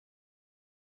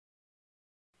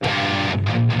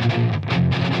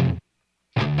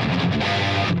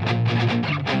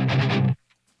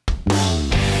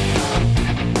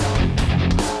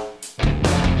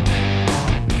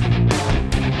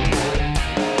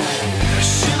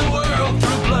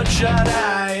Bloodshot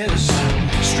eyes,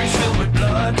 streets filled with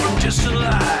blood from distant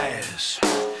lies.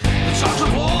 The talks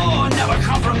of war never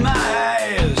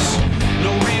compromise.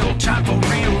 No real time for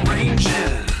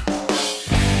rearranging.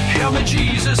 Help me,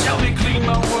 Jesus, help me clean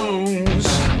my wounds.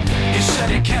 He said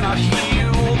he cannot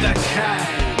heal that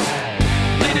kind.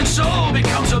 Bleeding soul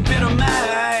becomes a bitter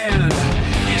mind.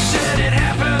 He said it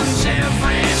happens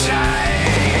every time.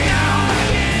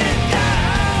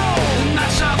 And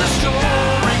that's how the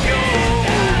story goes.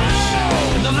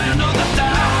 The land of the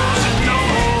thousand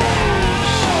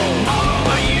no's. All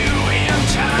over you in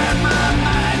time, my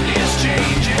mind is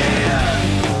changing.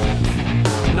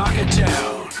 Knock it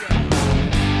down.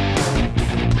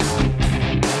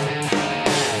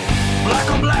 Black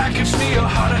on black gives me a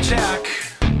heart attack,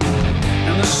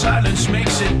 and the silence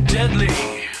makes it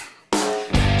deadly.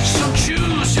 Some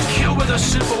choose to kill with a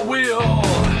simple will.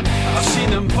 I've seen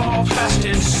them fall fast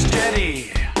and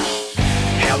steady.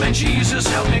 Help me, Jesus,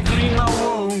 help me clean my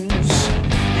wounds.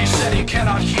 He said he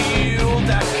cannot heal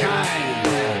that kind.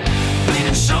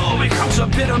 Bleeding soul becomes a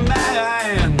bitter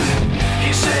man.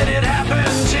 He said it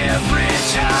happens every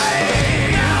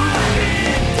time.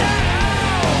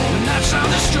 And that's how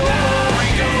the story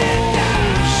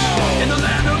goes. In the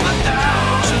land of a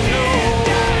thousand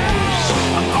no's.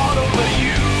 I'm all over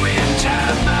you in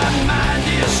time. My mind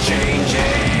is changing.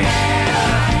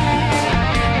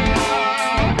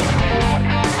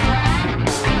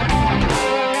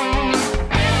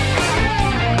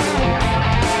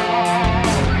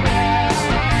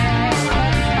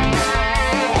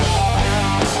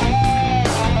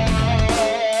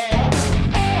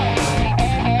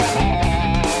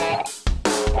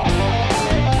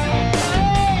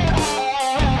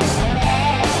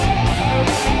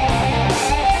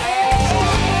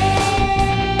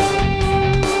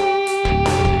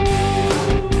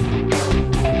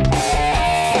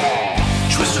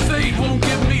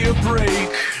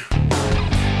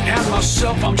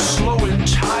 I'm slow and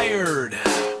tired.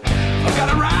 I've got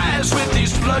to rise with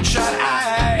these bloodshot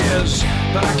eyes,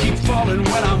 but I keep falling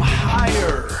when I'm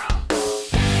higher.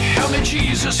 Help me,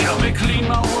 Jesus, help me clean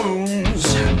my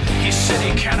wounds. He said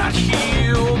he cannot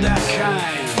heal that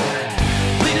kind.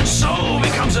 Bleeding soul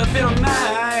becomes a bitter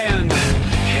mind.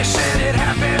 He said it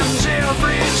happens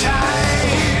every time.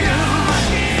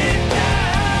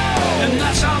 And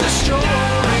that's how the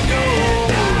story goes.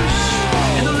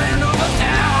 In the land of a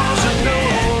thousand no's.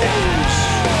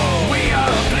 We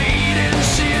are bleeding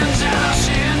sins, and our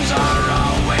sins are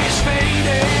always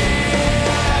fading.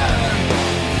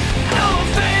 Oh,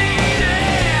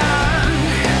 fading.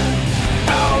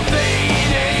 Oh,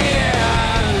 fading.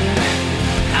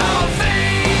 Oh,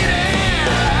 fading.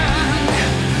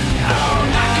 Oh,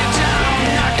 knock it down,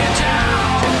 knock it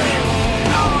down.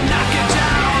 Oh, knock it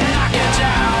down, knock it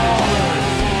down.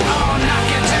 Oh,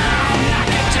 knock it down,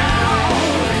 knock it down.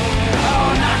 Oh,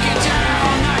 knock it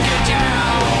down, knock it down.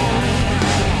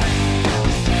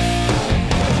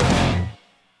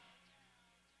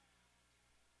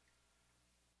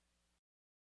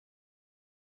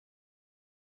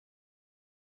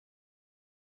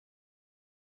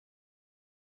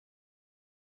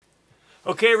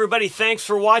 Okay, everybody, thanks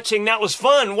for watching. That was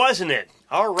fun, wasn't it?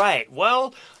 All right,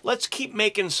 well, let's keep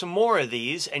making some more of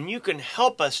these, and you can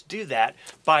help us do that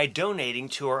by donating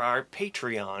to our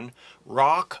Patreon,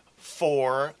 Rock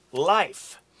for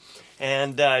Life.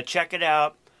 And check it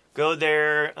out. Go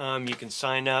there. You can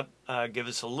sign up, give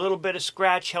us a little bit of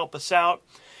scratch, help us out.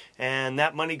 And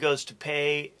that money goes to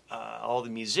pay all the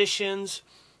musicians,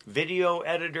 video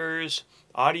editors,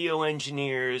 audio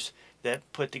engineers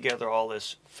that put together all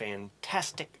this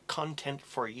fantastic content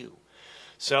for you.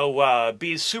 So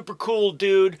be a super cool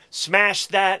dude. Smash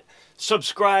that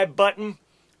subscribe button.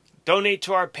 Donate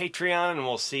to our Patreon, and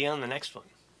we'll see you on the next one.